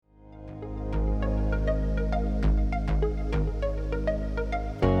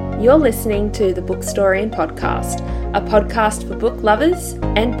You're listening to the Bookstorian Podcast, a podcast for book lovers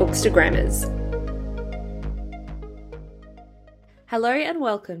and bookstagrammers. Hello and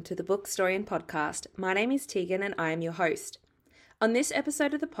welcome to the Bookstorian Podcast. My name is Tegan and I am your host. On this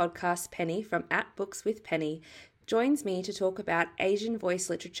episode of the podcast, Penny from @BooksWithPenny joins me to talk about Asian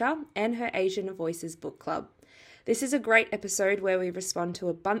voice literature and her Asian Voices book club. This is a great episode where we respond to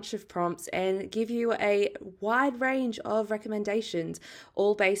a bunch of prompts and give you a wide range of recommendations,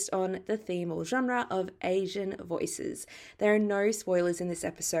 all based on the theme or genre of Asian voices. There are no spoilers in this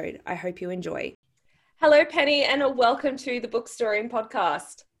episode. I hope you enjoy. Hello, Penny, and welcome to the Bookstorian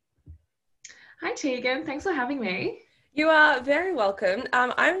Podcast. Hi, Tegan. Thanks for having me. You are very welcome.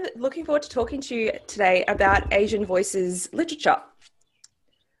 I'm looking forward to talking to you today about Asian voices literature.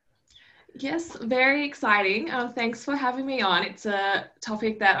 Yes, very exciting. Thanks for having me on. It's a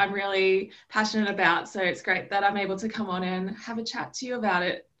topic that I'm really passionate about, so it's great that I'm able to come on and have a chat to you about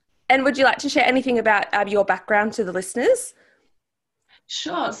it. And would you like to share anything about your background to the listeners?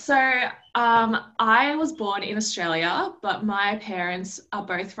 Sure. So I was born in Australia, but my parents are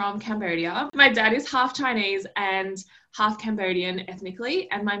both from Cambodia. My dad is half Chinese and half Cambodian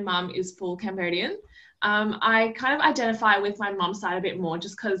ethnically, and my mum is full Cambodian. I kind of identify with my mum's side a bit more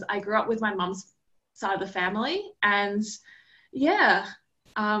just because I grew up with my mum's side of the family. And yeah,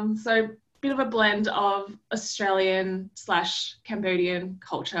 so a bit of a blend of Australian/Cambodian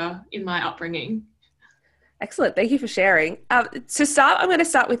culture in my upbringing. Excellent. Thank you for sharing. To start, I'm going to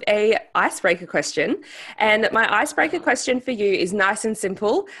start with a icebreaker question. And my icebreaker question for you is nice and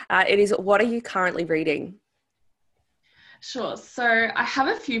simple. It is, what are you currently reading? Sure. So I have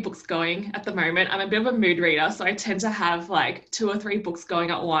a few books going at the moment. I'm a bit of a mood reader, so I tend to have like 2 or 3 books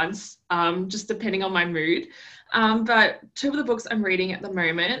going at once, just depending on my mood. But 2 of the books I'm reading at the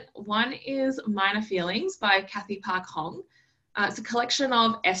moment, one is Minor Feelings by Kathy Park Hong. It's a collection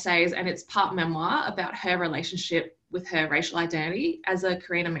of essays and it's part memoir about her relationship with her racial identity as a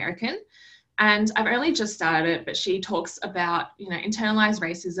Korean American. And I've only just started it, but she talks about, internalized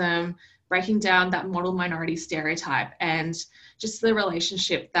racism, breaking down that model minority stereotype and just the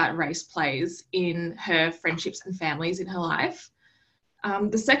relationship that race plays in her friendships and families in her life.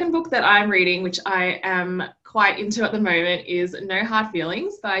 The second book that I'm reading, which I am quite into at the moment, is No Hard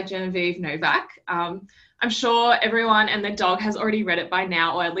Feelings by Genevieve Novak. I'm sure everyone and their dog has already read it by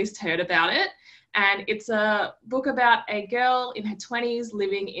now, or at least heard about it. And it's a book about a girl in her 20s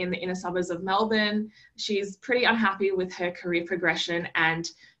living in the inner suburbs of Melbourne. She's pretty unhappy with her career progression and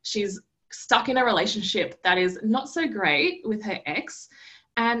she's stuck in a relationship that is not so great with her ex.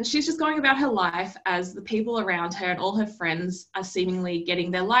 And she's just going about her life as the people around her and all her friends are seemingly getting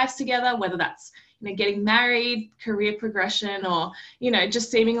their lives together, whether that's getting married, career progression, or,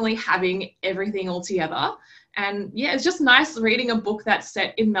 just seemingly having everything all together. And yeah, it's just nice reading a book that's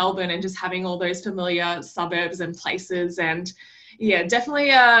set in Melbourne and just having all those familiar suburbs and places. And yeah,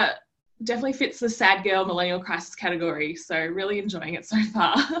 definitely fits the sad girl millennial crisis category. So really enjoying it so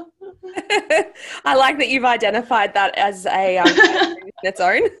far. I like that you've identified that as a its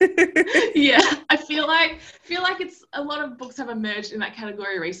own. Yeah, I feel like it's a lot of books have emerged in that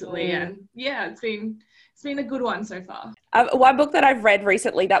category recently, and yeah, it's been a good one so far. One book that I've read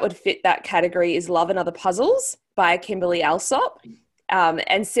recently that would fit that category is Love and Other Puzzles by Kimberly Alsop.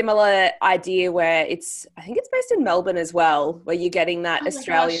 And similar idea where I think it's based in Melbourne as well, where you're getting that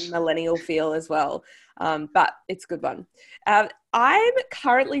Australian millennial feel as well. But it's a good one. I'm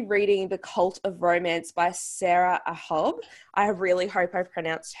currently reading The Cult of Romance by Sarah Ahob. I really hope I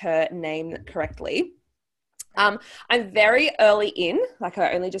pronounced her name correctly. I'm very early in,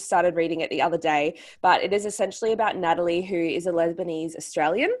 I only just started reading it the other day, but it is essentially about Natalie, who is a Lebanese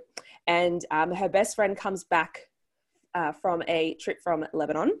Australian, and her best friend comes back from a trip from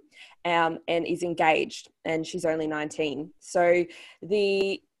Lebanon and is engaged, and she's only 19. So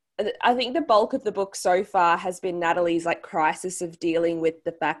I think the bulk of the book so far has been Natalie's crisis of dealing with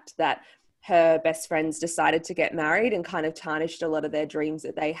the fact that her best friends decided to get married and kind of tarnished a lot of their dreams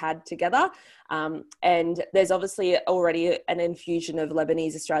that they had together. And there's obviously already an infusion of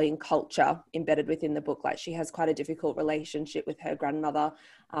Lebanese Australian culture embedded within the book. She has quite a difficult relationship with her grandmother.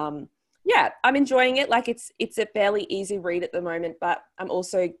 Yeah, I'm enjoying it. It's a fairly easy read at the moment, but I'm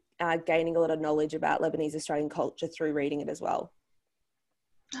also gaining a lot of knowledge about Lebanese Australian culture through reading it as well.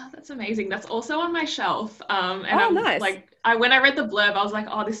 Oh, that's amazing. That's also on my shelf. Nice. When I read the blurb, I was like,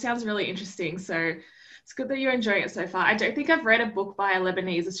 oh, this sounds really interesting. So it's good that you're enjoying it so far. I don't think I've read a book by a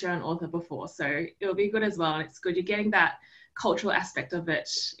Lebanese Australian author before, so it'll be good as well. And it's good you're getting that cultural aspect of it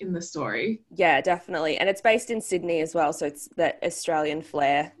in the story. Yeah, definitely. And it's based in Sydney as well, so it's that Australian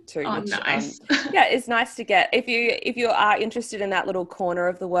flair too, Oh, which nice. yeah, it's nice to get. If you are interested in that little corner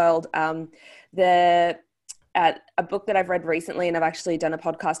of the world, the a book that I've read recently and I've actually done a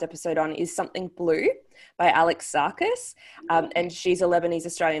podcast episode on is Something Blue by Alex Sarkis. And she's a Lebanese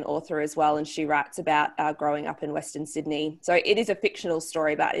Australian author as well. And she writes about growing up in Western Sydney. So it is a fictional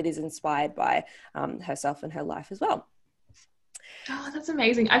story, but it is inspired by herself and her life as well. Oh, that's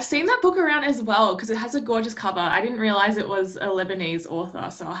amazing. I've seen that book around as well because it has a gorgeous cover. I didn't realize it was a Lebanese author,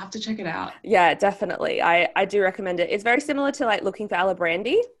 so I'll have to check it out. Yeah, definitely. I do recommend it. It's very similar to like Looking for Ella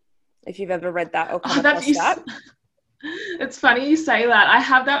Brandy, if you've ever read that or come across that. It's funny you say that. I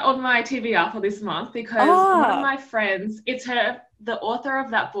have that on my TBR for this month because one of my friends, the author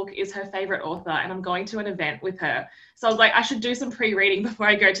of that book is her favorite author, and I'm going to an event with her. So I was like, I should do some pre-reading before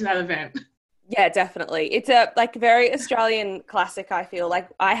I go to that event. Yeah, definitely. It's a like very Australian classic, I feel. Like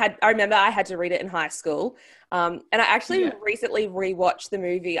I remember I had to read it in high school. And I actually recently rewatched the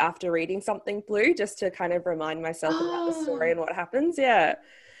movie after reading Something Blue just to kind of remind myself about the story and what happens. Yeah.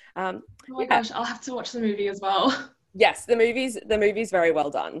 Oh my gosh, I'll have to watch the movie as well. Yes, the movie's very well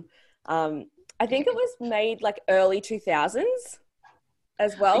done. I think it was made like early 2000s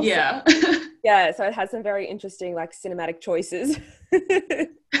as well. Yeah. So, yeah, so it has some very interesting like cinematic choices.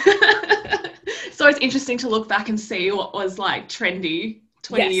 So it's interesting to look back and see what was like trendy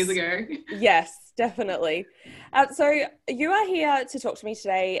 20 years ago. Yes, definitely. So you are here to talk to me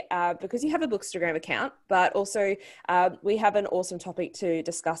today because you have a Bookstagram account, but also we have an awesome topic to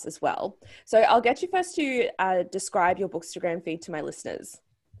discuss as well. So I'll get you first to describe your Bookstagram feed to my listeners.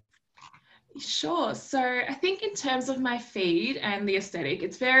 Sure. So I think in terms of my feed and the aesthetic,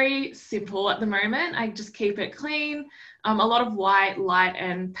 it's very simple at the moment. I just keep it clean. A lot of white, light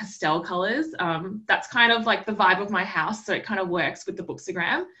and pastel colors. That's kind of like the vibe of my house. So it kind of works with the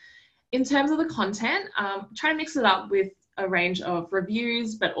Bookstagram. In terms of the content, try to mix it up with a range of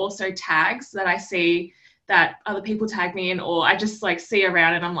reviews, but also tags that I see that other people tag me in, or I just like see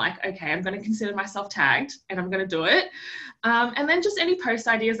around and I'm like, okay, I'm going to consider myself tagged and I'm going to do it. And then just any post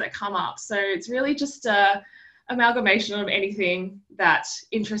ideas that come up. So it's really just a amalgamation of anything that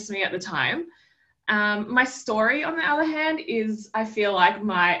interests me at the time. My story, on the other hand, is I feel like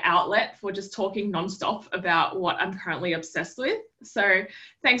my outlet for just talking nonstop about what I'm currently obsessed with. So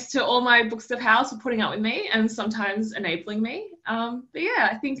thanks to all my books of house for putting up with me and sometimes enabling me. But yeah,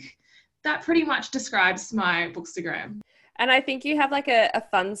 I think that pretty much describes my Bookstagram. And I think you have like a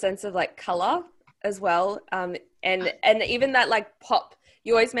fun sense of like color as well. And even that like pop,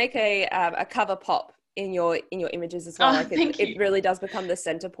 you always make a cover pop in your images as well. Like it really does become the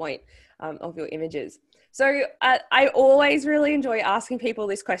center point of your images. So I always really enjoy asking people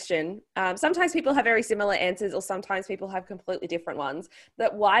this question. Sometimes people have very similar answers or sometimes people have completely different ones.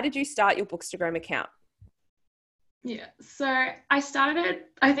 But why did you start your Bookstagram account? Yeah, so I started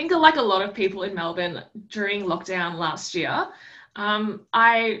it, I think like a lot of people in Melbourne during lockdown last year.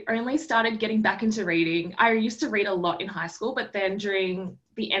 I only started getting back into reading. I used to read a lot in high school, but then during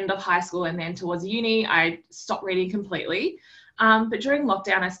the end of high school and then towards uni, I stopped reading completely. But during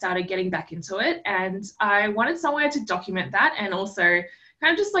lockdown, I started getting back into it and I wanted somewhere to document that and also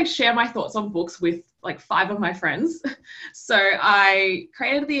kind of just like share my thoughts on books with like 5 of my friends. So I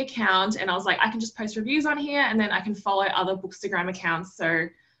created the account and I was like, I can just post reviews on here and then I can follow other Bookstagram accounts so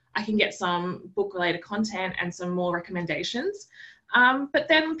I can get some book related content and some more recommendations. But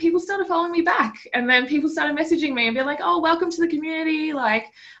then people started following me back and then people started messaging me and be like, oh, welcome to the community. Like,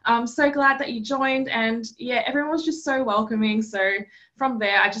 I'm so glad that you joined. And yeah, everyone was just so welcoming. So from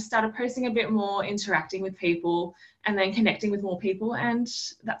there, I just started posting a bit more, interacting with people and then connecting with more people. And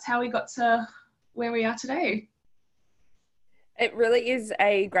that's how we got to where we are today. It really is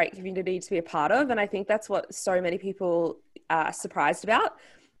a great community to be a part of. And I think that's what so many people are surprised about.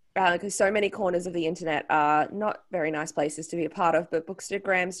 Because so many corners of the internet are not very nice places to be a part of, but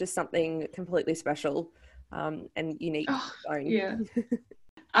Bookstagram's just something completely special and unique. Yeah.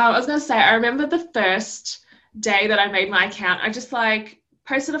 I was going to say, I remember the first day that I made my account, I just like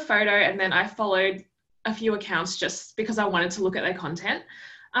posted a photo and then I followed a few accounts just because I wanted to look at their content.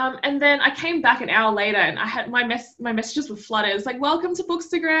 And then I came back an hour later and I had my messages were flooded. It's like, welcome to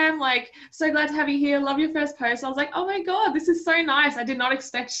Bookstagram. Like, so glad to have you here. Love your first post. I was like, oh my God, this is so nice. I did not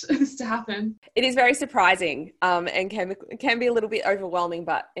expect this to happen. It is very surprising and can be a little bit overwhelming,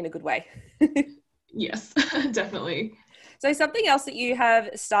 but in a good way. Yes, definitely. So something else that you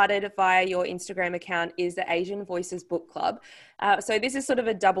have started via your Instagram account is the Asian Voices Book Club. So this is sort of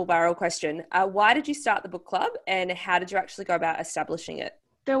a double barrel question. Why did you start the book club and how did you actually go about establishing it?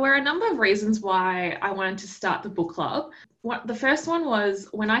 There were a number of reasons why I wanted to start the book club. The first one was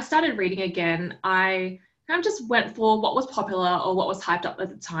when I started reading again, I kind of just went for what was popular or what was hyped up at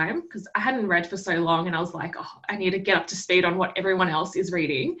the time, because I hadn't read for so long and I was like, oh, I need to get up to speed on what everyone else is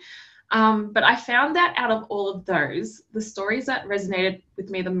reading. But I found that out of all of those, the stories that resonated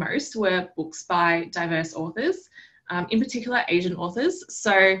with me the most were books by diverse authors, in particular Asian authors.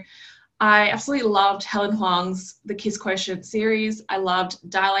 So I absolutely loved Helen Huang's The Kiss Quotient series. I loved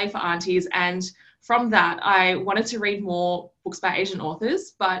Dialect for Aunties. And from that, I wanted to read more books by Asian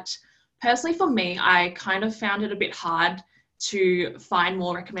authors. But personally for me, I kind of found it a bit hard to find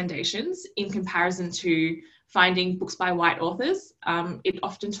more recommendations in comparison to finding books by white authors. It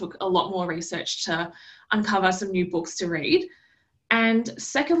often took a lot more research to uncover some new books to read. And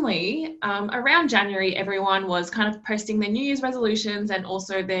secondly, around January, everyone was kind of posting their New Year's resolutions and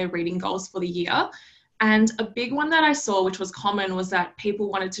also their reading goals for the year. And a big one that I saw, which was common, was that people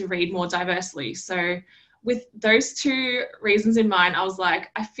wanted to read more diversely. So with those two reasons in mind, I was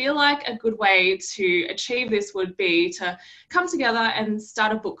like, I feel like a good way to achieve this would be to come together and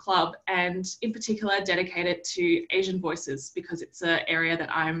start a book club, and in particular dedicate it to Asian voices, because it's an area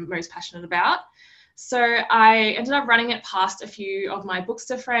that I'm most passionate about. So I ended up running it past a few of my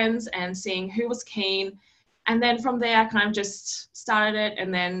bookster friends and seeing who was keen. And then from there, I kind of just started it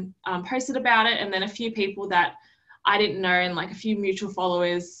and then posted about it. And then a few people that I didn't know and like a few mutual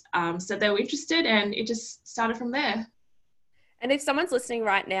followers said they were interested, and it just started from there. And if someone's listening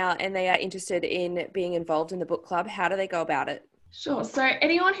right now and they are interested in being involved in the book club, how do they go about it? Sure. So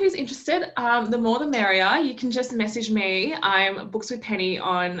anyone who's interested, the more the merrier. You can just message me. I'm Books with Penny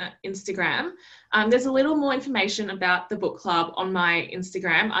on Instagram. There's a little more information about the book club on my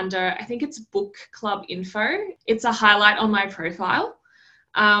Instagram under, I think it's Book Club Info. It's a highlight on my profile.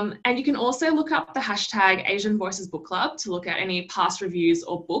 And you can also look up the hashtag Asian Voices Book Club to look at any past reviews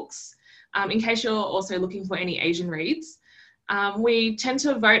or books, in case you're also looking for any Asian reads. We tend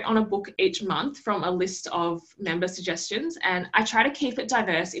to vote on a book each month from a list of member suggestions, and I try to keep it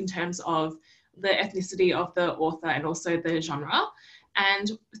diverse in terms of the ethnicity of the author and also the genre.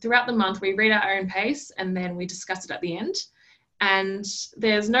 And throughout the month, we read at our own pace and then we discuss it at the end. And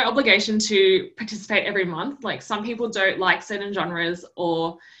there's no obligation to participate every month. Like, some people don't like certain genres,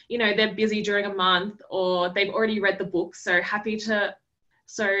 or, you know, they're busy during a month, or they've already read the book. So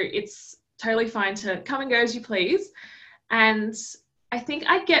it's totally fine to come and go as you please. And I think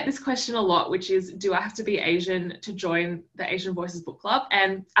I get this question a lot, which is, do I have to be Asian to join the Asian Voices Book Club?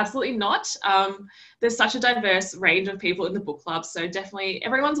 And absolutely not. There's such a diverse range of people in the book club. So definitely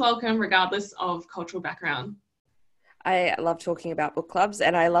everyone's welcome, regardless of cultural background. I love talking about book clubs,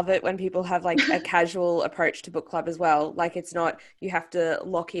 and I love it when people have like a casual approach to book club as well. Like, it's not, you have to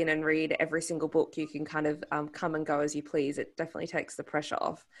lock in and read every single book. You can kind of come and go as you please. It definitely takes the pressure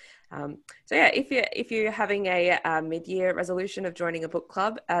off. So yeah, if you're having a mid-year resolution of joining a book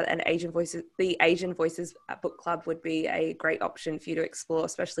club, the Asian Voices Book Club would be a great option for you to explore,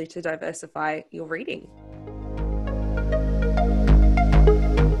 especially to diversify your reading.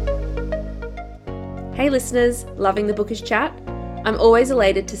 Hey listeners, loving the bookish chat? I'm always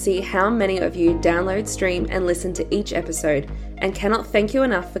elated to see how many of you download, stream and listen to each episode, and cannot thank you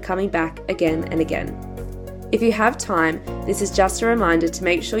enough for coming back again and again. If you have time, this is just a reminder to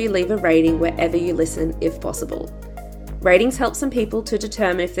make sure you leave a rating wherever you listen if possible. Ratings help some people to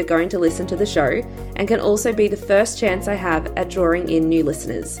determine if they're going to listen to the show, and can also be the first chance I have at drawing in new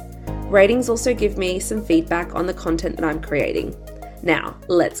listeners. Ratings also give me some feedback on the content that I'm creating. Now,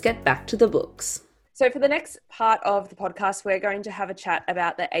 let's get back to the books. So for the next part of the podcast, we're going to have a chat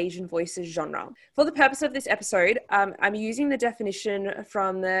about the Asian Voices genre. For the purpose of this episode, I'm using the definition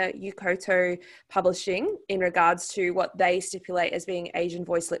from the Yukoto Publishing in regards to what they stipulate as being Asian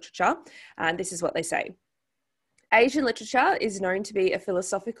voice literature. And this is what they say. Asian literature is known to be a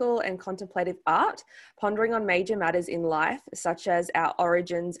philosophical and contemplative art, pondering on major matters in life, such as our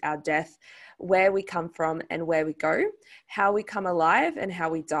origins, our death, where we come from and where we go, how we come alive and how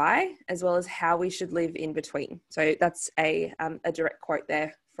we die, as well as how we should live in between. So that's a direct quote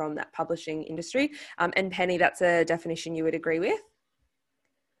there from that publishing industry. And Penny, that's a definition you would agree with?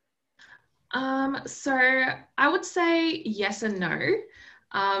 So I would say yes and no.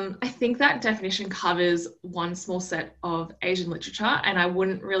 I think that definition covers one small set of Asian literature, and I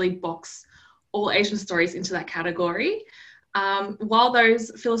wouldn't really box all Asian stories into that category. While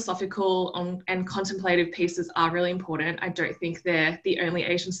those philosophical and contemplative pieces are really important, I don't think they're the only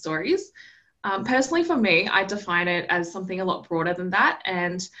Asian stories. Personally, for me, I define it as something a lot broader than that.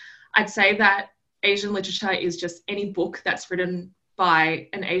 And I'd say that Asian literature is just any book that's written by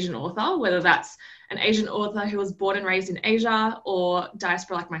an Asian author, whether that's an Asian author who was born and raised in Asia or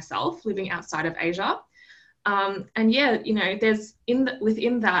diaspora like myself living outside of Asia. And yeah, you know,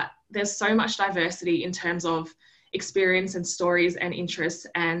 within that, there's so much diversity in terms of experience and stories and interests,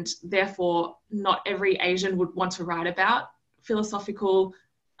 and therefore not every Asian would want to write about philosophical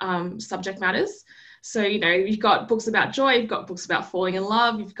subject matters. So, you know, you've got books about joy, you've got books about falling in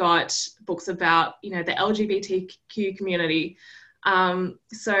love, you've got books about, you know, the LGBTQ community.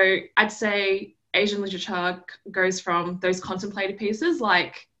 So I'd say Asian literature goes from those contemplative pieces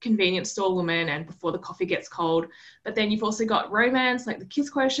like Convenience Store Woman and Before the Coffee Gets Cold, but then you've also got romance like The Kiss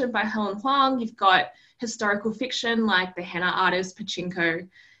Quotient by Helen Huang, you've got historical fiction like The Henna Artist, Pachinko,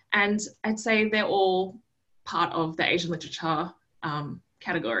 and I'd say they're all part of the Asian literature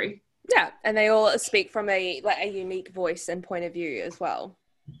category. Yeah, and they all speak from a unique voice and point of view as well.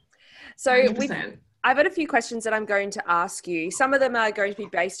 So 100%. I've got a few questions that I'm going to ask you. Some of them are going to be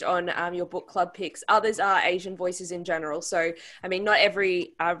based on your book club picks. Others are Asian voices in general. So, I mean, not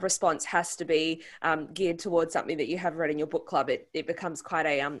every response has to be geared towards something that you have read in your book club. It becomes quite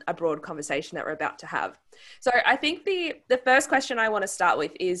a broad conversation that we're about to have. So I think the first question I want to start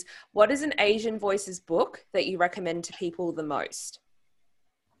with is, what is an Asian voices book that you recommend to people the most?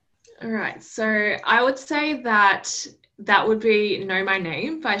 All right. So I would say that would be Know My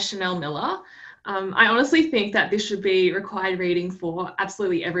Name by Chanel Miller. I honestly think that this should be required reading for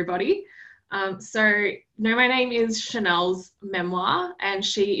absolutely everybody. So Know My Name is Chanel's memoir, and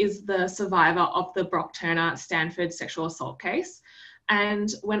she is the survivor of the Brock Turner Stanford sexual assault case.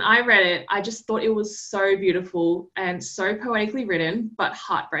 And when I read it, I just thought it was so beautiful and so poetically written, but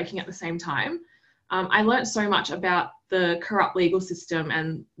heartbreaking at the same time. I learned so much about the corrupt legal system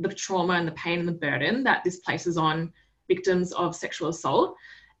and the trauma and the pain and the burden that this places on victims of sexual assault.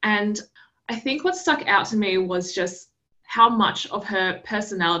 And I think what stuck out to me was just how much of her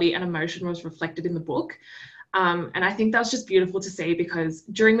personality and emotion was reflected in the book. And I think that was just beautiful to see, because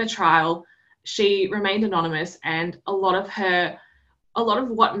during the trial, she remained anonymous, and a lot of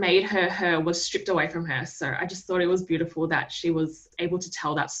what made her her was stripped away from her. So I just thought it was beautiful that she was able to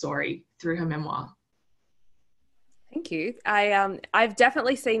tell that story through her memoir. Thank you. I've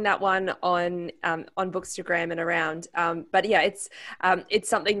definitely seen that one on Bookstagram and around. But yeah, it's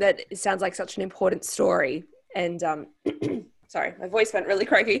something that sounds like such an important story. And sorry, my voice went really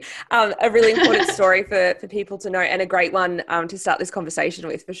croaky. A really important story for people to know, and a great one to start this conversation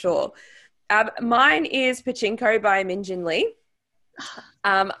with for sure. Mine is Pachinko by Min Jin Lee.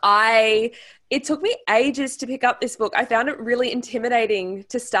 It took me ages to pick up this book. I found it really intimidating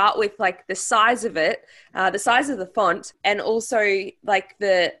to start with, like the size of it, the size of the font, and also like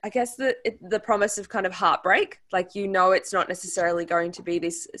the promise of kind of heartbreak. Like, you know, it's not necessarily going to be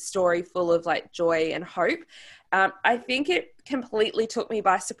this story full of like joy and hope. I think it completely took me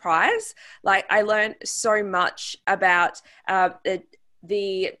by surprise. Like, I learned so much about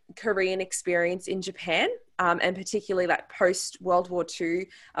the Korean experience in Japan. And particularly like post World War II,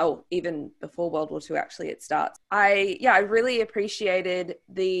 even before World War II, actually, it starts. I really appreciated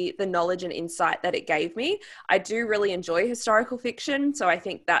the knowledge and insight that it gave me. I do really enjoy historical fiction, so I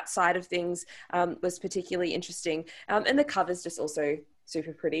think that side of things was particularly interesting. And the cover's just also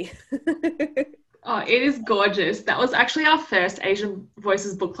super pretty. Oh, it is gorgeous. That was actually our first Asian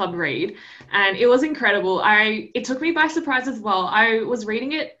Voices book club read, and it was incredible. It took me by surprise as well. I was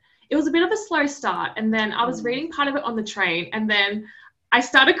reading it. It was a bit of a slow start, and then I was reading part of it on the train, and then I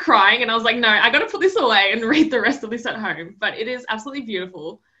started crying, and I was like, no, I got to put this away and read the rest of this at home. But it is absolutely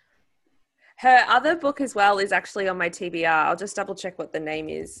beautiful. Her other book as well is actually on my TBR. I'll just double check what the name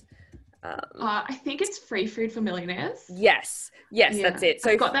is. I think it's Free Food for Millionaires. Yes, yeah. That's it. So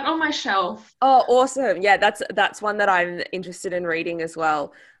I've got that on my shelf. Oh, awesome. Yeah, that's one that I'm interested in reading as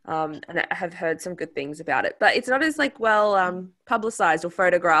well. And I have heard some good things about it, but it's not as like well publicized or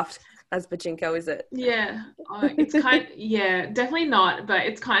photographed as Pachinko, is it? Yeah, it's definitely not, but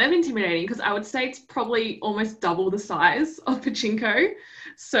it's kind of intimidating, because I would say it's probably almost double the size of Pachinko.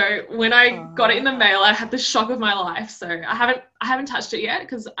 So when I got it in the mail, I had the shock of my life. So I haven't touched it yet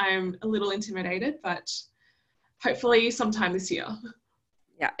because I'm a little intimidated, but hopefully sometime this year.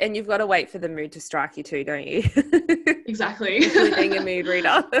 Yeah, and you've got to wait for the mood to strike you too, don't you? Exactly. Being a mood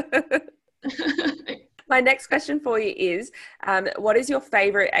reader. My next question for you is, what is your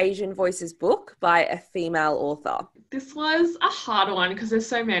favorite Asian Voices book by a female author? This was a hard one because there's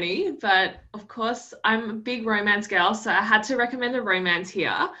so many, but of course I'm a big romance girl, so I had to recommend a romance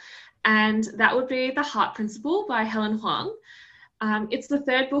here, and that would be The Heart Principle by Helen Huang. It's the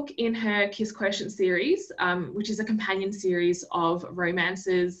third book in her Kiss Quotient series, which is a companion series of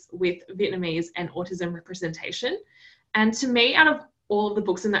romances with Vietnamese and autism representation. And to me, out of all of the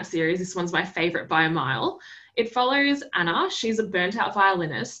books in that series, this one's my favorite by a mile. It follows Anna. She's a burnt out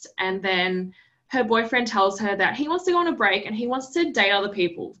violinist, and then her boyfriend tells her that he wants to go on a break and he wants to date other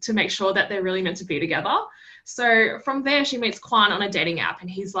people to make sure that they're really meant to be together. So from there, she meets Kwan on a dating app, and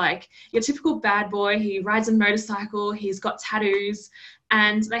he's like your typical bad boy. He rides a motorcycle, he's got tattoos,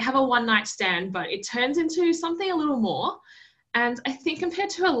 and they have a one-night stand, but it turns into something a little more. And I think compared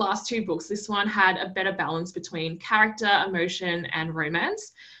to her last two books, this one had a better balance between character, emotion, and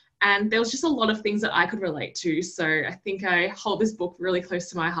romance. And there was just a lot of things that I could relate to. So I think I hold this book really close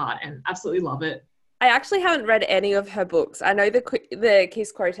to my heart and absolutely love it. I actually haven't read any of her books. I know the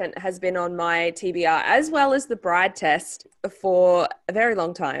Kiss Quotient has been on my TBR, as well as the Bride Test, for a very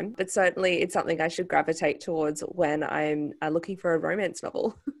long time. But certainly it's something I should gravitate towards when I'm looking for a romance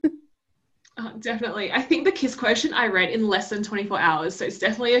novel. Oh, definitely. I think the Kiss Quotient I read in less than 24 hours. So it's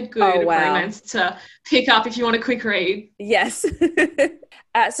definitely a good romance to pick up if you want a quick read. Yes.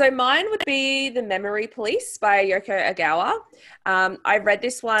 So mine would be The Memory Police by Yoko Ogawa. I read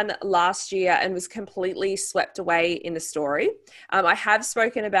this one last year and was completely swept away in the story. I have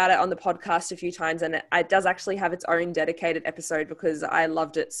spoken about it on the podcast a few times, and it does actually have its own dedicated episode because I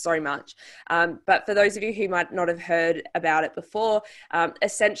loved it so much. But for those of you who might not have heard about it before,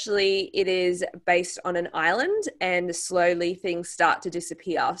 essentially it is based on an island, and slowly things start to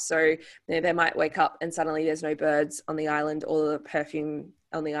disappear. So they might wake up and suddenly there's no birds on the island or the perfume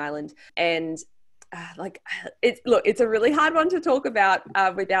on the island. And it's a really hard one to talk about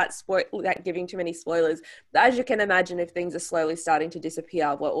without giving too many spoilers. But as you can imagine, if things are slowly starting to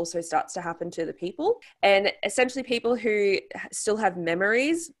disappear, what also starts to happen to the people. And essentially people who still have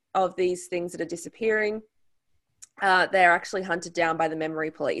memories of these things that are disappearing, they're actually hunted down by the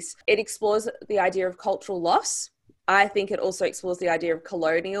memory police. It explores the idea of cultural loss. I think it also explores the idea of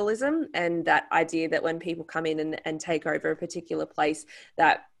colonialism, and that idea that when people come in and take over a particular place,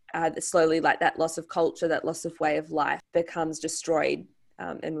 that slowly, like, that loss of culture, that loss of way of life becomes destroyed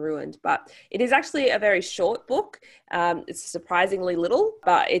and ruined. But it is actually a very short book. It's surprisingly little,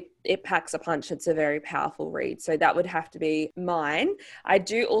 but it packs a punch. It's a very powerful read. So that would have to be mine. I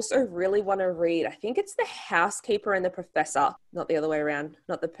do also really want to read, I think it's The Housekeeper and the Professor, not the other way around,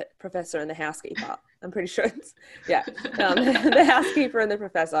 not the Professor and the Housekeeper. I'm pretty sure it's, The Housekeeper and the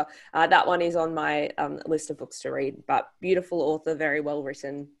Professor. That one is on my list of books to read, but beautiful author, very well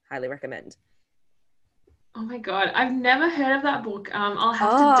written, highly recommend. Oh my God, I've never heard of that book. I'll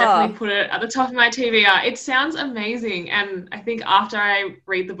have to definitely put it at the top of my TBR. It sounds amazing. And I think after I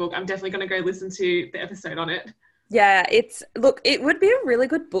read the book, I'm definitely going to go listen to the episode on it. Yeah, it would be a really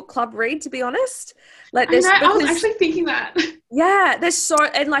good book club read, to be honest. I was actually thinking that. Yeah,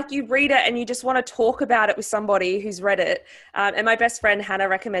 you read it and you just want to talk about it with somebody who's read it. And my best friend Hannah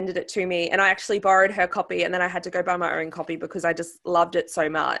recommended it to me, and I actually borrowed her copy, and then I had to go buy my own copy because I just loved it so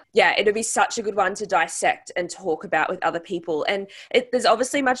much. Yeah, it'd be such a good one to dissect and talk about with other people. And there's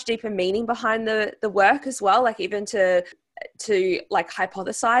obviously much deeper meaning behind the work as well, like even to like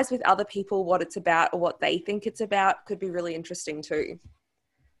hypothesize with other people what it's about or what they think it's about could be really interesting too.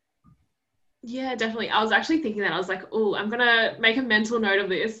 Yeah, definitely. I was actually thinking that. I was like, oh, I'm going to make a mental note of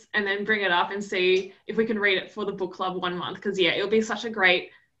this and then bring it up and see if we can read it for the book club 1 month. Because, yeah, it'll be such a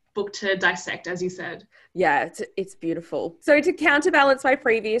great book to dissect, as you said. Yeah, it's beautiful. So to counterbalance my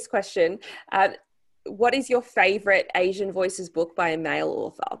previous question, what is your favorite Asian Voices book by a male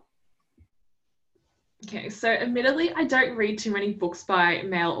author? Okay, so admittedly, I don't read too many books by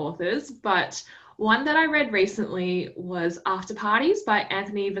male authors, but one that I read recently was After Parties by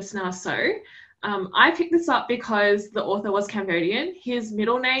Anthony Vasna So. I picked this up because the author was Cambodian. His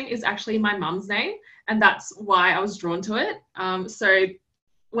middle name is actually my mum's name, and that's why I was drawn to it. So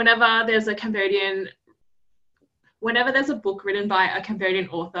whenever there's a book written by a Cambodian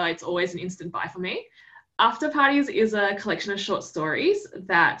author, it's always an instant buy for me. After Parties is a collection of short stories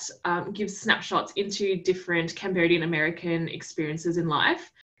that gives snapshots into different Cambodian American experiences in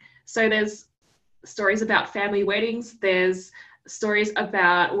life. So there's stories about family weddings, there's stories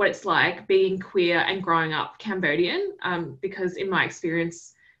about what it's like being queer and growing up Cambodian, because in my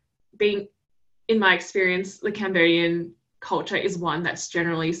experience, the Cambodian culture is one that's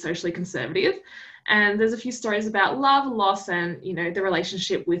generally socially conservative. And there's a few stories about love, loss, and, the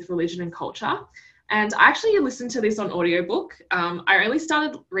relationship with religion and culture. And I actually listened to this on audiobook. I only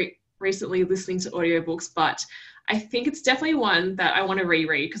started recently listening to audiobooks, but I think it's definitely one that I want to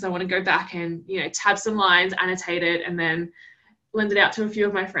reread because I want to go back and, tab some lines, annotate it, and then lend it out to a few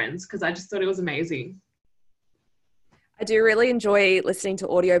of my friends because I just thought it was amazing. I do really enjoy listening to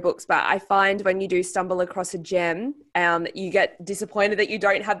audiobooks, but I find when you do stumble across a gem, you get disappointed that you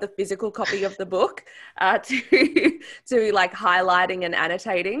don't have the physical copy of the book to like highlighting and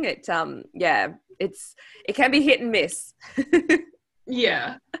annotating. It it can be hit and miss.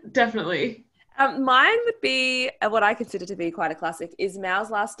 Yeah, definitely. Mine would be what I consider to be quite a classic is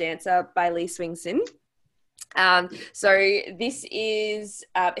Mao's Last Dancer by Lee Swing-sin. So this is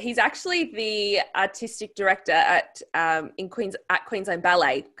he's actually the artistic director at Queensland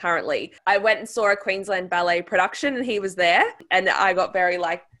Ballet currently. I went and saw a Queensland Ballet production and he was there, and I got very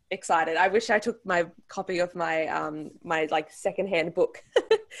excited. I wish I took my copy of my my secondhand book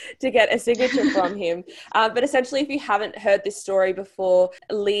to get a signature from him. But essentially, if you haven't heard this story before,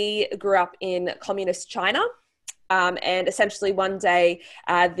 Lee grew up in communist China. And essentially one day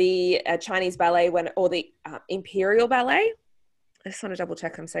the Chinese ballet or the Imperial Ballet, I just want to double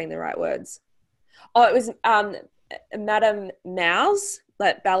check I'm saying the right words. Oh, it was Madame Mao's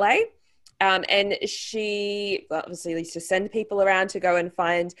ballet. And she obviously used to send people around to go and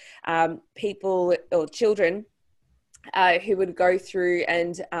find people or children who would go through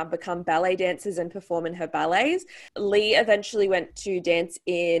and become ballet dancers and perform in her ballets. Lee eventually went to dance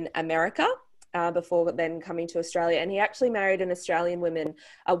in America before then coming to Australia. And he actually married an Australian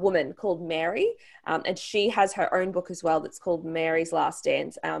woman called Mary. And she has her own book as well that's called Mary's Last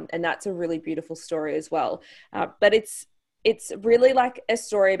Dance. And that's a really beautiful story as well. But it's really like a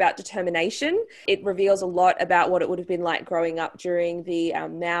story about determination. It reveals a lot about what it would have been like growing up during the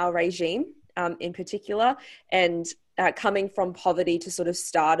Mao regime in particular, and coming from poverty to sort of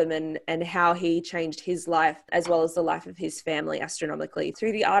stardom, and how he changed his life as well as the life of his family astronomically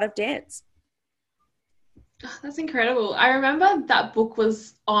through the art of dance. Oh, that's incredible. I remember that book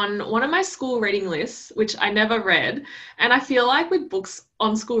was on one of my school reading lists, which I never read. And I feel like with books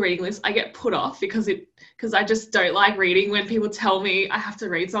on school reading lists, I get put off because I just don't like reading when people tell me I have to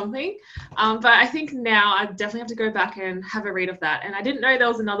read something. But I think now I definitely have to go back and have a read of that. And I didn't know there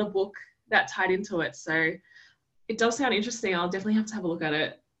was another book that tied into it. So it does sound interesting. I'll definitely have to have a look at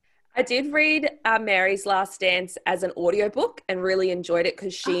it. I did read Mary's Last Dance as an audiobook and really enjoyed it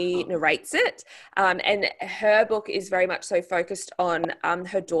because she narrates it. And her book is very much so focused on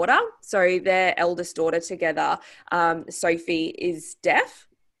her daughter. So their eldest daughter together, Sophie, is deaf,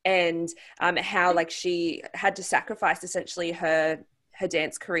 and how she had to sacrifice essentially her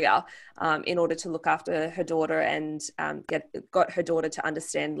dance career in order to look after her daughter and got her daughter to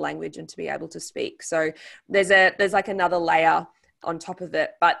understand language and to be able to speak. So there's another layer on top of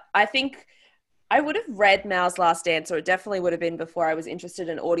it. But I think I would have read Mao's Last Dance, or it definitely would have been before I was interested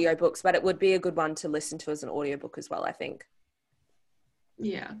in audiobooks, but it would be a good one to listen to as an audiobook as well, I think.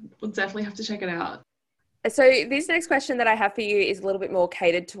 Yeah, we'll definitely have to check it out. So this next question that I have for you is a little bit more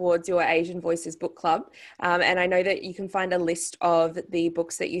catered towards your Asian Voices book club. And I know that you can find a list of the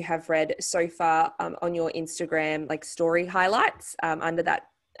books that you have read so far on your Instagram, like story highlights under that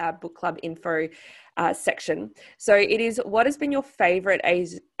book club info section. So it is, what has been your favorite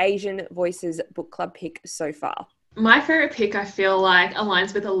Asian Voices book club pick so far? My favorite pick, I feel like,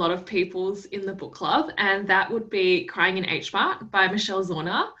 aligns with a lot of people's in the book club, and that would be Crying in H Mart by Michelle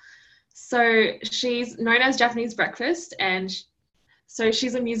Zauner. So she's known as Japanese Breakfast, and so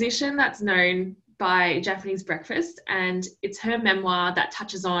she's a musician that's known by Japanese Breakfast, and it's her memoir that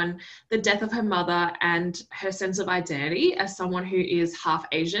touches on the death of her mother and her sense of identity as someone who is half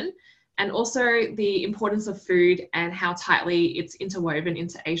Asian, and also the importance of food and how tightly it's interwoven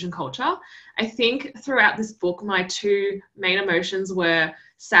into Asian culture. I think throughout this book, my two main emotions were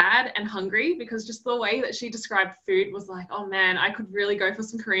sad and hungry, because just the way that she described food was like, oh man, I could really go for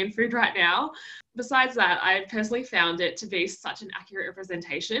some Korean food right now. Besides that, I personally found it to be such an accurate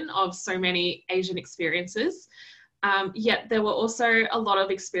representation of so many Asian experiences. Yet there were also a lot of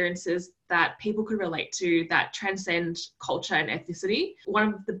experiences that people could relate to that transcend culture and ethnicity.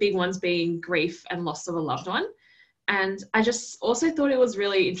 One of the big ones being grief and loss of a loved one. And I just also thought it was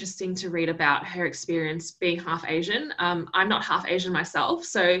really interesting to read about her experience being half Asian. I'm not half Asian myself,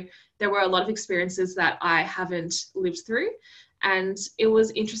 so there were a lot of experiences that I haven't lived through. And it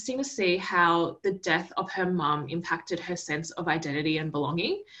was interesting to see how the death of her mum impacted her sense of identity and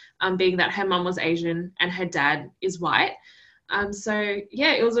belonging, being that her mum was Asian and her dad is white. So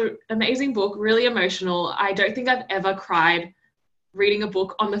yeah, it was an amazing book, really emotional. I don't think I've ever cried reading a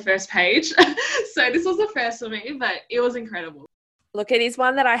book on the first page. So this was the first for me, but it was incredible. Look, it is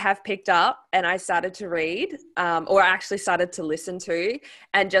one that I have picked up and I started to read, or I actually started to listen to.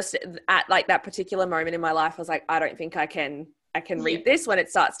 And just at like that particular moment in my life, I was like, I don't think I can read this, when it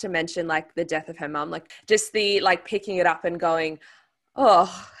starts to mention like the death of her mum, like just the like picking it up and going,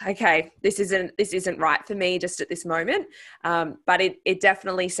 Oh, okay. This isn't right for me just at this moment. But it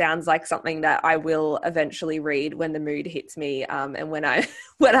definitely sounds like something that I will eventually read when the mood hits me, and when I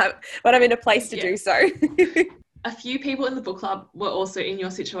when I'm in a place to Yeah. do so. A few people in the book club were also in your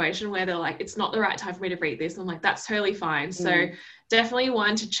situation where they're like, it's not the right time for me to read this. I'm like, that's totally fine. So definitely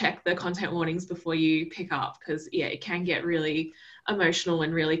one to check the content warnings before you pick up, because yeah, it can get really emotional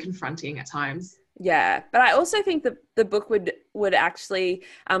and really confronting at times. Yeah, but I also think that the book would actually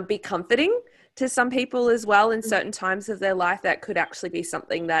be comforting to some people as well in certain times of their life. That could actually be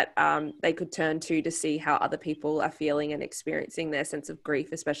something that they could turn to see how other people are feeling and experiencing their sense of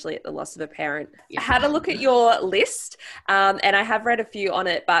grief, especially at the loss of a parent. Yeah. I had a look at your list, and I have read a few on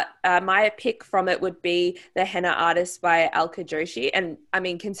it, but my pick from it would be The Henna Artist by Alka Joshi. And I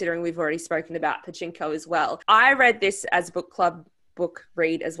mean, considering we've already spoken about Pachinko as well, I read this as a book club book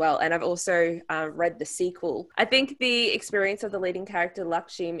read as well, and I've also read the sequel. I think the experience of the leading character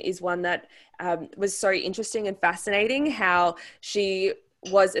Lakshmi is one that was so interesting and fascinating, how she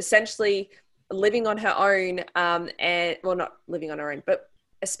was essentially living on her own, and well, not living on her own, but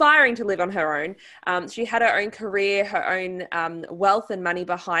aspiring to live on her own. She had her own career, her own wealth and money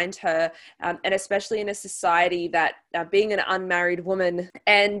behind her, and especially in a society that being an unmarried woman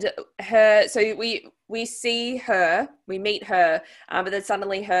and her, so we see her, we meet her, but then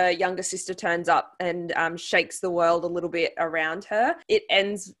suddenly her younger sister turns up and shakes the world a little bit around her. It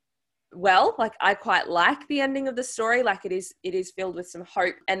ends well. Like, I quite like the ending of the story. Like, it is filled with some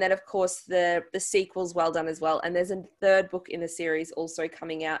hope. And then of course the sequel's well done as well. And there's a third book in the series also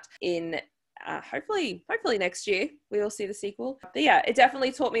coming out in hopefully next year we will see the sequel. But yeah, it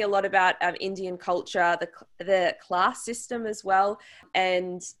definitely taught me a lot about Indian culture, the class system as well,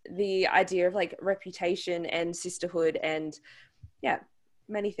 and the idea of like reputation and sisterhood, and yeah,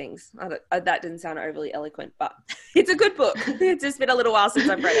 many things. That didn't sound overly eloquent, but it's a good book. It's just been a little while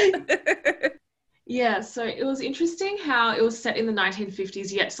since I've read it. Yeah, so it was interesting how it was set in the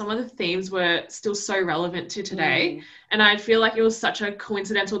 1950s, yet some of the themes were still so relevant to today. And I feel like it was such a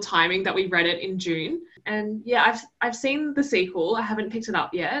coincidental timing that we read it in June. And yeah, I've seen the sequel. I haven't picked it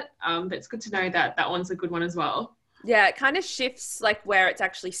up yet, but it's good to know that that one's a good one as well. Yeah, it kind of shifts like where it's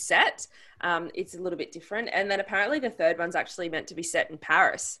actually set. It's a little bit different. And then apparently the third one's actually meant to be set in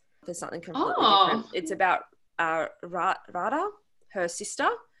Paris for something completely different. Oh, It's about Radha, her sister,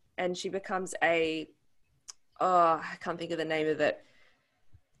 and she becomes I can't think of the name of it.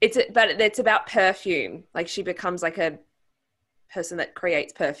 But it's about perfume. Like, she becomes like a person that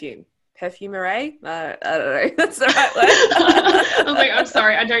creates perfume. Perfumer? I don't know. That's the right word. I was like, I'm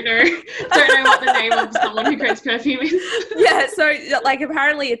sorry, I don't know. Don't know what the name of someone who creates perfume is. Yeah, so like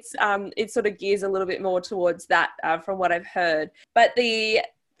apparently it sort of gears a little bit more towards that, from what I've heard. But the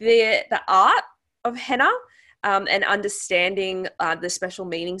art of henna, and understanding the special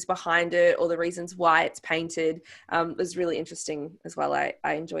meanings behind it or the reasons why it's painted, was really interesting as well.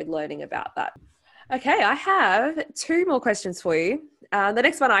 I enjoyed learning about that. Okay, I have two more questions for you. The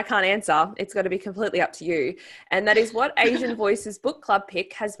next one I can't answer. It's got to be completely up to you. And that is, what Asian Voices book club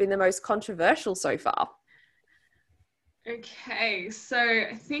pick has been the most controversial so far? Okay, so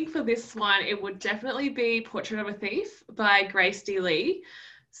I think for this one, it would definitely be Portrait of a Thief by Grace D. Lee.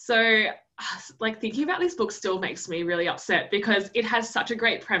 So, like, thinking about this book still makes me really upset because it has such a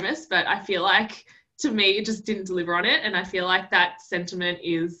great premise, but I feel like, to me, it just didn't deliver on it. And I feel like that sentiment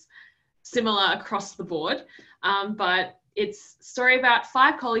is similar across the board. But it's a story about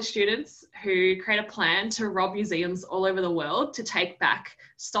 5 college students who create a plan to rob museums all over the world to take back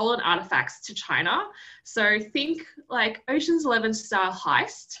stolen artifacts to China. So think like Ocean's 11 style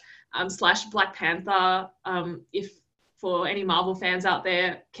heist, slash Black Panther, if for any Marvel fans out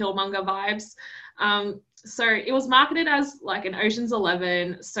there, Killmonger vibes. So it was marketed as like an Ocean's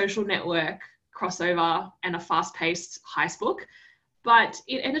 11 social network crossover and a fast-paced heist book. But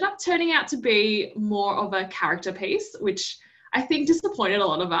it ended up turning out to be more of a character piece, which I think disappointed a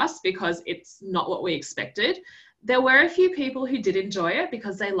lot of us because it's not what we expected. There were a few people who did enjoy it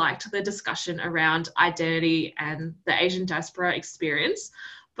because they liked the discussion around identity and the Asian diaspora experience.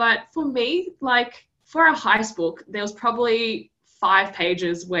 But for me, like, for a heist book, there was probably 5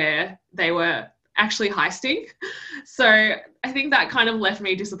 pages where they were actually heisting. So I think that kind of left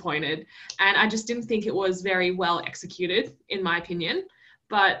me disappointed. And I just didn't think it was very well executed, in my opinion.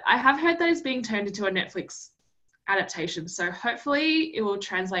 But I have heard that it's being turned into a Netflix adaptation. So hopefully it will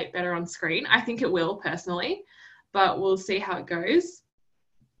translate better on screen. I think it will, personally, but we'll see how it goes.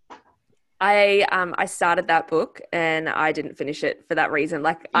 I started that book and I didn't finish it for that reason.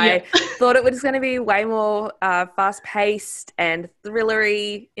 Like Yeah. I thought it was going to be way more fast paced and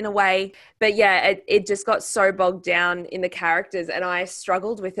thrillery in a way. But yeah, it just got so bogged down in the characters and I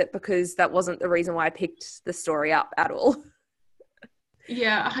struggled with it because that wasn't the reason why I picked the story up at all.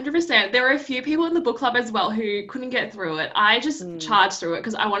 Yeah, 100%. There were a few people in the book club as well who couldn't get through it. I just charged through it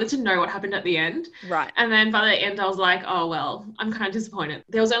because I wanted to know what happened at the end. Right. And then by the end, I was like, oh, well, I'm kind of disappointed.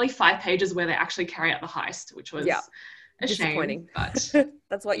 There was only 5 pages where they actually carry out the heist, which was a disappointing. Shame. But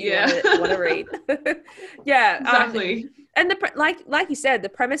that's what you want to read. Yeah. Exactly. And like you said, the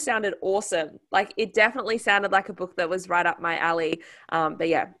premise sounded awesome. Like it definitely sounded like a book that was right up my alley. But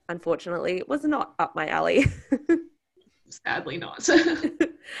yeah, unfortunately, it was not up my alley. Sadly not.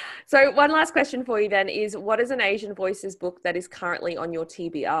 So one last question for you then is, what is an Asian Voices book that is currently on your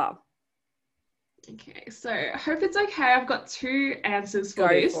TBR? Okay, so I hope it's okay. I've got 2 answers for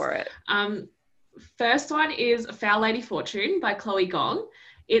this. Go for it. First one is Foul Lady Fortune by Chloe Gong.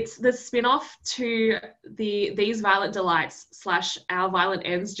 It's the spin-off to the These Violent Delights / Our Violent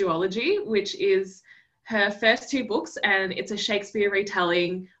Ends duology, which is her first 2 books, and it's a Shakespeare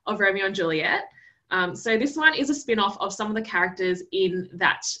retelling of Romeo and Juliet. So this one is a spin-off of some of the characters in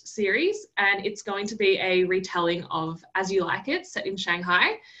that series, and it's going to be a retelling of As You Like It, set in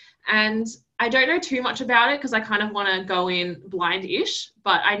Shanghai. And I don't know too much about it because I kind of want to go in blind-ish,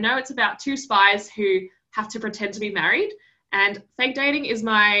 but I know it's about 2 spies who have to pretend to be married, and fake dating is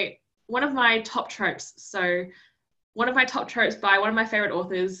one of my top tropes. So one of my top tropes by one of my favorite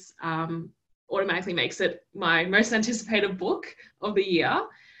authors automatically makes it my most anticipated book of the year.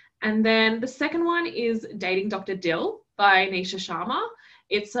 And then the second one is Dating Dr. Dill by Nisha Sharma.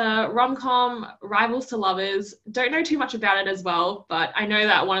 It's a rom-com, rivals to lovers. Don't know too much about it as well, but I know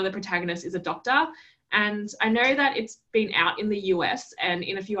that one of the protagonists is a doctor. And I know that it's been out in the US and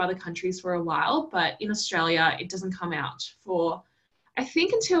in a few other countries for a while, but in Australia, it doesn't come out for, I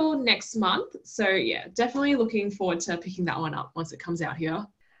think, until next month. So yeah, definitely looking forward to picking that one up once it comes out here.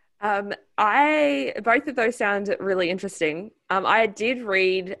 Both of those sound really interesting. I did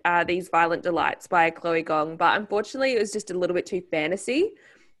read These Violent Delights by Chloe Gong, but unfortunately it was just a little bit too fantasy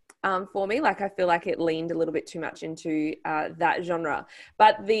for me. Like I feel like it leaned a little bit too much into that genre.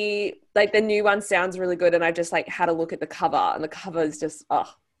 But the new one sounds really good, and I just had a look at the cover, and the cover is just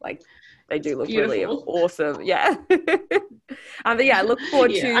they do look really awesome. Yeah. But yeah, I look forward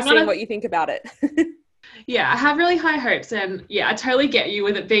to seeing what you think about it. Yeah, I have really high hopes, and yeah, I totally get you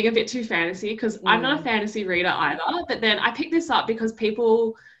with it being a bit too fantasy because I'm not a fantasy reader either. But then I picked this up because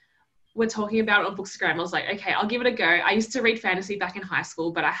people were talking about it on Bookstagram. I was like, okay, I'll give it a go. I used to read fantasy back in high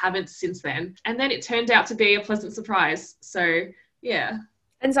school, but I haven't since then. And then it turned out to be a pleasant surprise. So yeah.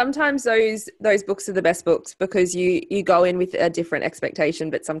 And sometimes those books are the best books because you go in with a different expectation,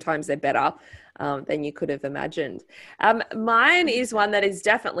 but sometimes they're better than you could have imagined. Mine is one that is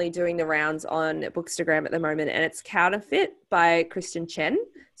definitely doing the rounds on Bookstagram at the moment, and it's Counterfeit by Kristen Chen.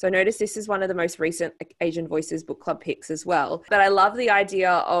 So notice this is one of the most recent Asian Voices book club picks as well. But I love the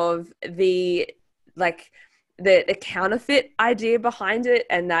idea of the counterfeit idea behind it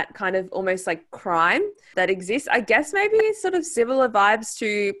and that kind of almost like crime that exists. I guess maybe sort of similar vibes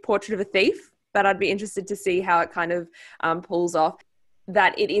to Portrait of a Thief, but I'd be interested to see how it kind of pulls off.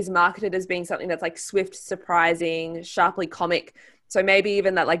 That it is marketed as being something that's like swift, surprising, sharply comic. So maybe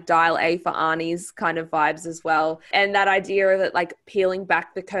even that dial A for Arnie's kind of vibes as well. And that idea of it peeling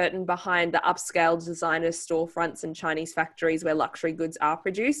back the curtain behind the upscale designer storefronts and Chinese factories where luxury goods are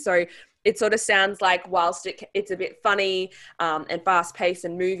produced. So it sort of sounds like whilst it's a bit funny and fast paced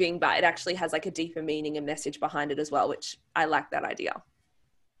and moving, but it actually has a deeper meaning and message behind it as well, which I like that idea.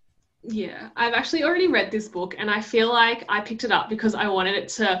 Yeah, I've actually already read this book and I feel like I picked it up because I wanted it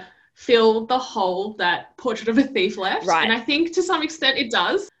to fill the hole that Portrait of a Thief left. Right. And I think to some extent it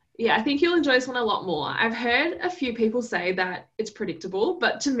does. Yeah, I think you'll enjoy this one a lot more. I've heard a few people say that it's predictable,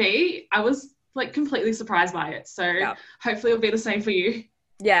 but to me, I was completely surprised by it. So Hopefully it'll be the same for you.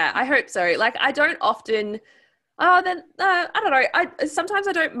 Yeah, I hope so. I don't often, I don't know. Sometimes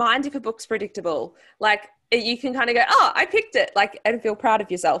I don't mind if a book's predictable. You can kind of go, oh, I picked it, and feel proud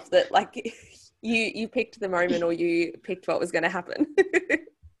of yourself that you picked the moment or you picked what was going to happen.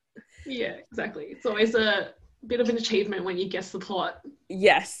 Yeah, exactly. It's always a bit of an achievement when you guess the plot.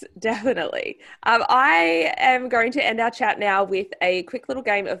 Yes, definitely. I am going to end our chat now with a quick little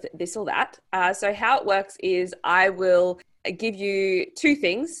game of this or that. So how it works is I will give you 2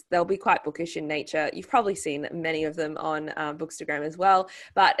 things. They'll be quite bookish in nature. You've probably seen many of them on Bookstagram as well.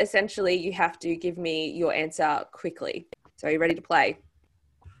 But essentially, you have to give me your answer quickly. So are you ready to play?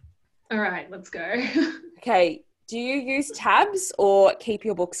 All right, let's go. Okay. Do you use tabs or keep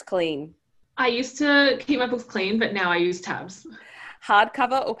your books clean? I used to keep my books clean, but now I use tabs.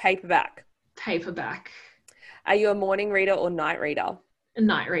 Hardcover or paperback? Paperback. Are you a morning reader or night reader? A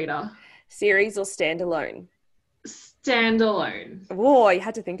night reader. Series or standalone? Standalone. Whoa, you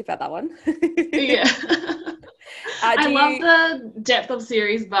had to think about that one. Yeah. I love you... the depth of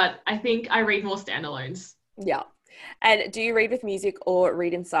series, but I think I read more standalones. Yeah. And do you read with music or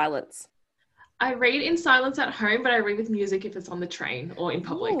read in silence? I read in silence at home, but I read with music if it's on the train or in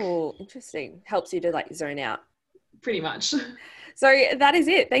public. Oh, interesting. Helps you to like zone out. Pretty much. So that is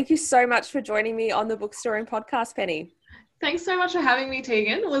it. Thank you so much for joining me on the Bookstory podcast, Penny. Thanks so much for having me,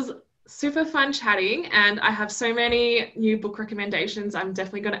 Tegan. It was super fun chatting, and I have so many new book recommendations I'm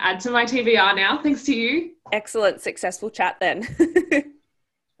definitely going to add to my TBR now, thanks to you. Excellent. Successful chat then.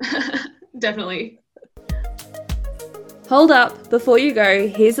 Definitely. Hold up. Before you go,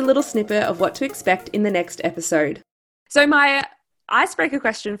 here's a little snippet of what to expect in the next episode. So my icebreaker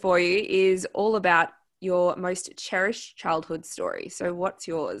question for you is all about your most cherished childhood story. So what's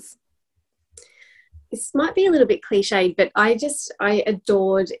yours? This might be a little bit cliched, but I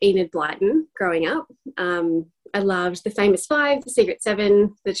adored Enid Blyton growing up. I loved The Famous Five, The Secret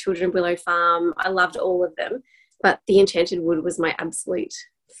Seven, The Children of Willow Farm. I loved all of them, but The Enchanted Wood was my absolute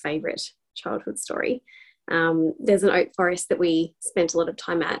favourite childhood story. There's an oak forest that we spent a lot of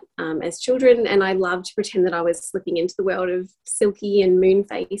time at as children, and I loved to pretend that I was slipping into the world of Silky and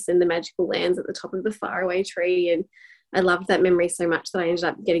Moonface and the magical lands at the top of the faraway tree, and I loved that memory so much that I ended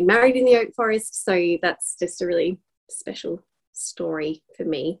up getting married in the oak forest. So that's just a really special story for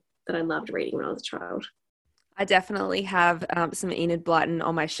me that I loved reading when I was a child. I definitely have some Enid Blyton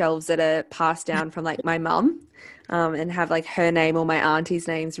on my shelves that are passed down from like my mum and have like her name or my auntie's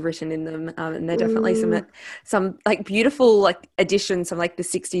names written in them. And they're definitely some like beautiful like additions from like the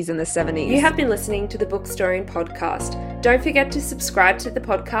 60s and the 70s. You have been listening to the Bookstory podcast. Don't forget to subscribe to the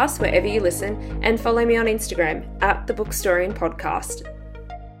podcast wherever you listen and follow me on Instagram at the Bookstory podcast.